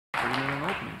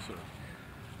sir.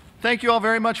 Thank you all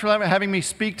very much for having me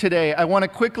speak today. I want to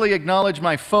quickly acknowledge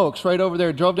my folks right over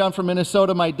there. Drove down from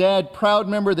Minnesota. My dad, proud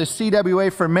member of the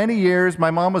CWA for many years. My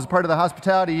mom was part of the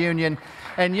hospitality union.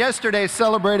 And yesterday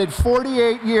celebrated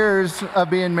 48 years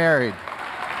of being married.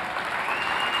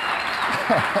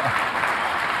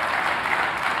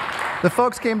 The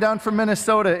folks came down from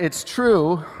Minnesota. It's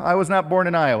true, I was not born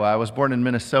in Iowa. I was born in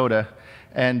Minnesota.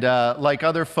 And like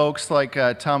other folks, like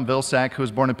Tom Vilsack, who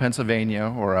was born in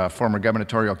Pennsylvania, or former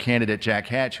gubernatorial candidate Jack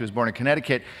Hatch, who was born in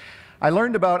Connecticut, I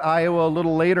learned about Iowa a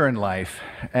little later in life.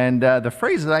 And the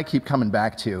phrase that I keep coming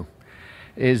back to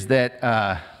is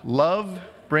that love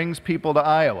brings people to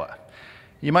Iowa.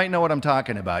 You might know what I'm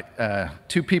talking about.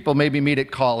 Two people maybe meet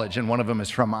at college, and one of them is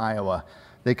from Iowa.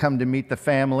 They come to meet the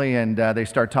family, and they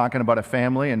start talking about a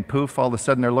family, and poof, all of a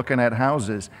sudden they're looking at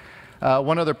houses.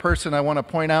 One other person I want to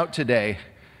point out today,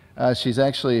 she's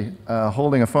actually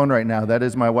holding a phone right now. That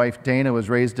is my wife, Dana, was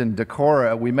raised in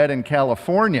Decorah. We met in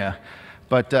California,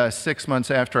 but 6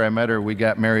 months after I met her, we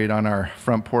got married on our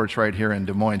front porch right here in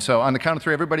Des Moines. So on the count of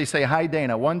three, everybody say, hi,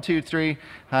 Dana. 1, 2, 3.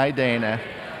 Hi, Dana.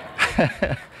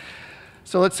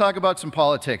 So let's talk about some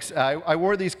politics. I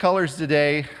wore these colors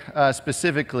today,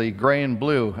 specifically gray and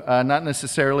blue, not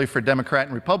necessarily for Democrat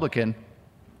and Republican,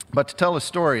 but to tell a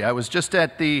story. I was just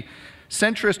at the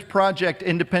Centrist Project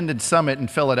Independent Summit in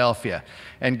Philadelphia,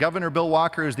 and Governor Bill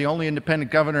Walker is the only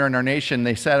independent governor in our nation.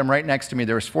 They sat him right next to me.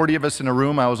 There was 40 of us in a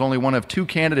room. I was only one of 2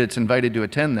 candidates invited to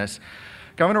attend this.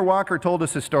 Governor Walker told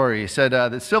us a story. He said,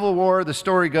 the Civil War, the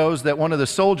story goes that one of the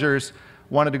soldiers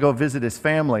wanted to go visit his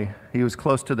family. He was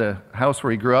close to the house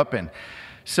where he grew up in.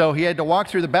 So he had to walk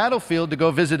through the battlefield to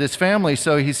go visit his family.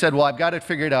 So he said, well, I've got it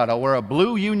figured out. I'll wear a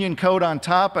blue Union coat on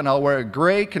top, and I'll wear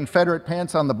gray Confederate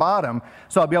pants on the bottom,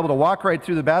 so I'll be able to walk right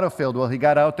through the battlefield. Well, he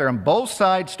got out there, and both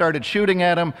sides started shooting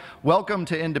at him. Welcome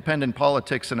to independent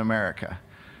politics in America.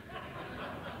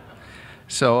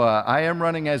 So I am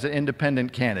running as an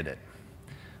independent candidate.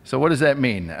 So what does that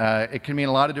mean? It can mean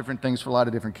a lot of different things for a lot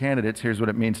of different candidates. Here's what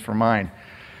it means for mine.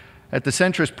 At the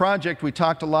Centrist Project, we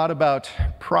talked a lot about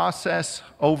process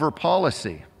over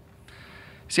policy.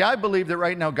 See, I believe that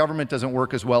right now government doesn't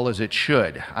work as well as it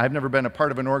should. I've never been a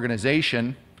part of an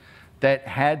organization that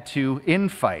had to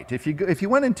infight. If you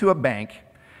went into a bank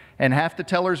and half the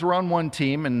tellers were on one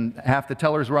team and half the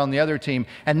tellers were on the other team,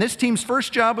 and this team's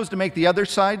first job was to make the other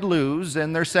side lose,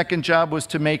 and their second job was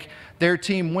to make their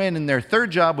team win, and their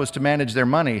third job was to manage their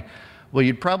money, well,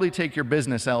 you'd probably take your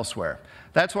business elsewhere.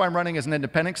 That's why I'm running as an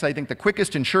independent, because I think the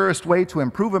quickest and surest way to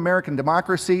improve American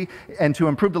democracy and to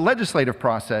improve the legislative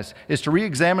process is to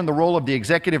re-examine the role of the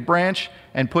executive branch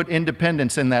and put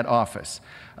independence in that office.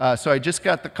 So I just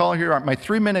got the call here. My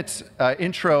 3 minutes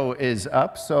intro is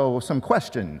up, so some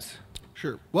questions.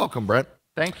 Sure. Welcome, Brent.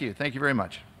 Thank you. Thank you very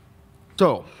much.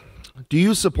 So, do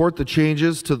you support the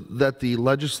changes that the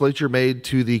legislature made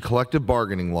to the collective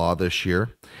bargaining law this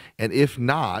year? And if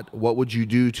not, what would you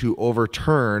do to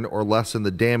overturn or lessen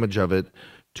the damage of it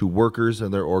to workers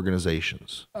and their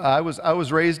organizations? I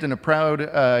was raised in a proud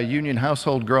union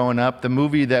household growing up. The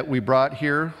movie that we brought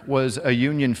here was a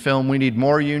union film. We need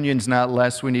more unions, not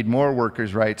less. We need more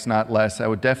workers' rights, not less. I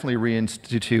would definitely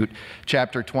reinstitute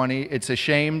Chapter 20. It's a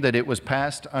shame that it was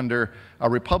passed under a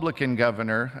Republican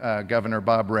governor, Governor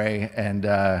Bob Ray, and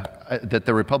that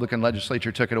the Republican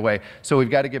legislature took it away. So we've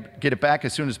got to get it back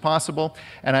as soon as possible.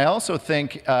 And I also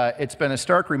think it's been a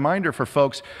stark reminder for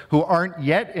folks who aren't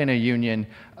yet in a union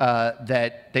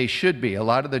that they should be. A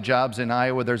lot of the jobs in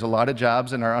Iowa, there's a lot of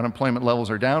jobs, and our unemployment levels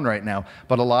are down right now,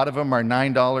 but a lot of them are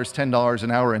 $9, $10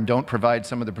 an hour and don't provide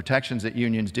some of the protections that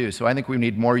unions do. So I think we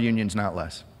need more unions, not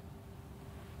less.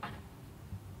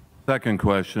 Second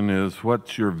question is,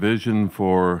 what's your vision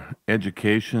for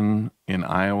education in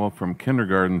Iowa from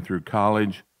kindergarten through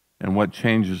college, and what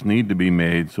changes need to be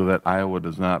made so that Iowa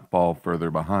does not fall further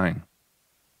behind?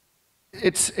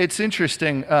 It's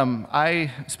interesting.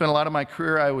 I spent a lot of my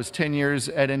career, I was 10 years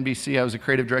at NBC. I was a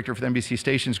creative director for the NBC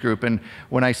Stations Group, and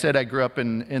when I said I grew up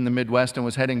in the Midwest and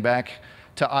was heading back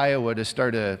to Iowa to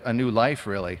start a new life,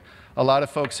 really, a lot of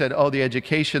folks said, oh, the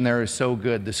education there is so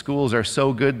good, the schools are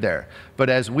so good there. But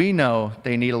as we know,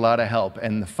 they need a lot of help,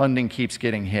 and the funding keeps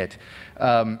getting hit.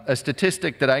 A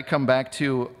statistic that I come back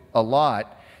to a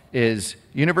lot is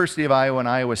University of Iowa and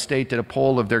Iowa State did a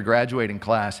poll of their graduating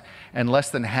class, and less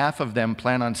than half of them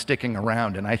plan on sticking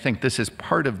around, and I think this is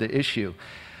part of the issue.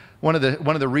 one of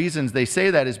the reasons they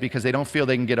say that is because they don't feel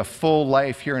they can get a full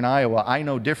life here in Iowa. I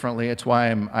know differently. It's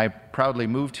why I proudly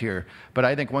moved here. But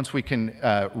I think once we can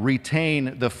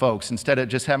retain the folks, instead of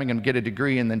just having them get a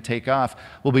degree and then take off,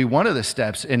 will be one of the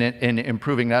steps in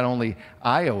improving not only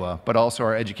Iowa, but also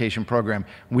our education program.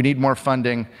 We need more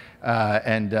funding,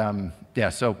 yeah,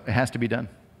 so it has to be done.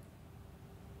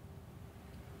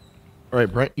 All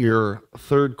right, Brent, your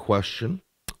third question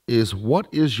is, what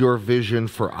is your vision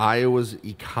for Iowa's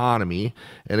economy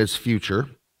and its future,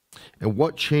 and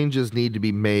what changes need to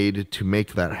be made to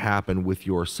make that happen with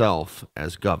yourself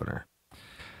as governor?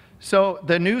 So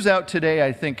the news out today,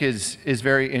 I think, is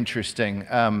very interesting.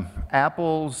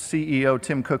 Apple's CEO,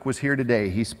 Tim Cook, was here today.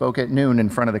 He spoke at noon in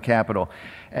front of the Capitol,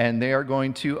 and they are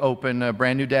going to open a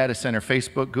brand new data center.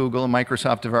 Facebook, Google, and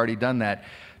Microsoft have already done that.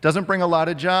 Doesn't bring a lot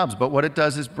of jobs, but what it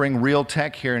does is bring real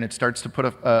tech here, and it starts to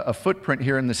put a footprint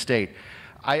here in the state.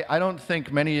 I don't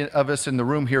think many of us in the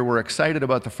room here were excited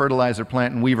about the fertilizer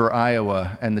plant in Weaver,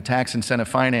 Iowa, and the tax incentive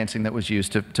financing that was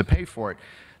used to pay for it.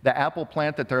 The Apple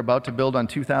plant that they're about to build on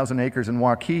 2,000 acres in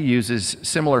Waukee uses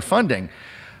similar funding.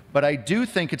 But I do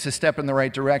think it's a step in the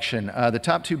right direction. The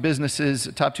top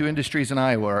two industries in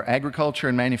Iowa are agriculture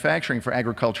and manufacturing for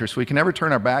agriculture, so we can never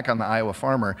turn our back on the Iowa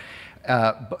farmer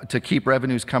to keep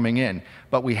revenues coming in.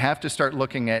 But we have to start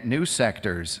looking at new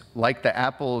sectors, like the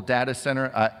Apple data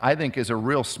center, I think is a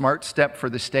real smart step for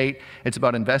the state. It's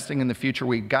about investing in the future.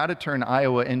 We've got to turn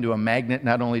Iowa into a magnet,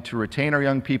 not only to retain our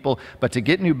young people, but to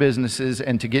get new businesses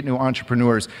and to get new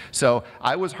entrepreneurs. So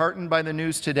I was heartened by the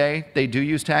news today. They do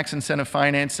use tax incentive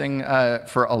financing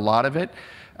for a lot of it.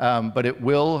 But it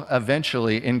will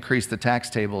eventually increase the tax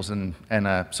tables, and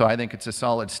so I think it's a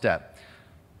solid step.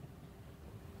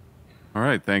 All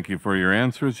right, thank you for your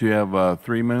answers. You have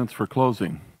 3 minutes for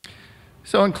closing.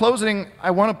 So in closing,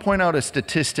 I want to point out a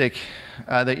statistic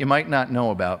that you might not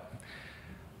know about.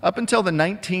 Up until the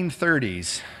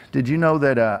 1930s, did you know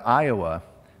that Iowa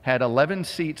had 11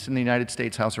 seats in the United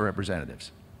States House of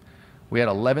Representatives? We had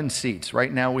 11 seats.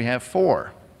 Right now we have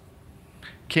 4.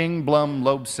 King, Blum,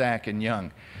 Loebsack, and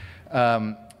Young.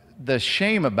 The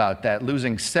shame about that,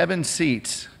 losing 7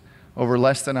 seats over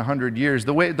less than 100 years,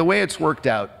 the way it's worked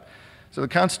out. So the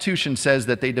Constitution says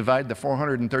that they divide the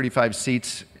 435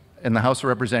 seats in the House of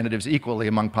Representatives equally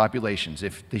among populations.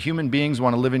 If the human beings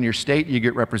want to live in your state, you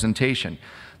get representation.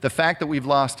 The fact that we've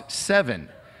lost 7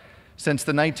 since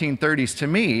the 1930s, to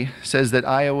me, says that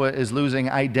Iowa is losing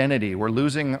identity. We're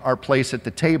losing our place at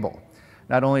the table,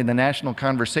 not only in the national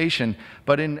conversation,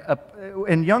 but in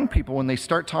young people when they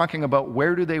start talking about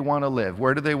where do they want to live,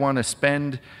 where do they want to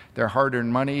spend their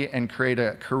hard-earned money and create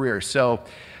a career. So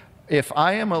if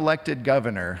I am elected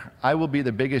governor, I will be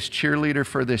the biggest cheerleader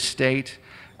for this state.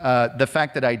 The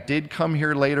fact that I did come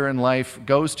here later in life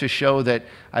goes to show that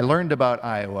I learned about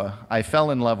Iowa, I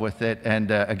fell in love with it, and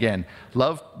again,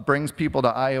 love brings people to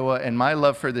Iowa, and my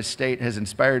love for this state has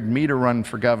inspired me to run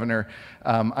for governor.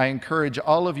 I encourage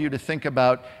all of you to think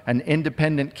about an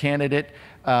independent candidate.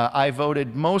 I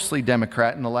voted mostly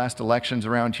Democrat in the last elections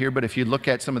around here, but if you look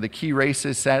at some of the key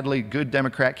races, sadly, good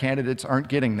Democrat candidates aren't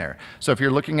getting there. So if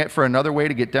you're looking for another way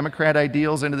to get Democrat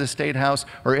ideals into the State House,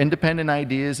 or independent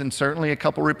ideas, and certainly a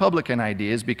couple Republican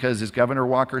ideas, because as Governor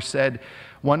Walker said,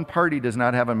 one party does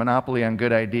not have a monopoly on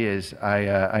good ideas.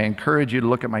 I encourage you to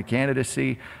look at my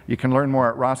candidacy. You can learn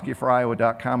more at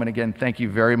roskeforoiowa.com. And again, thank you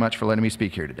very much for letting me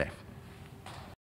speak here today.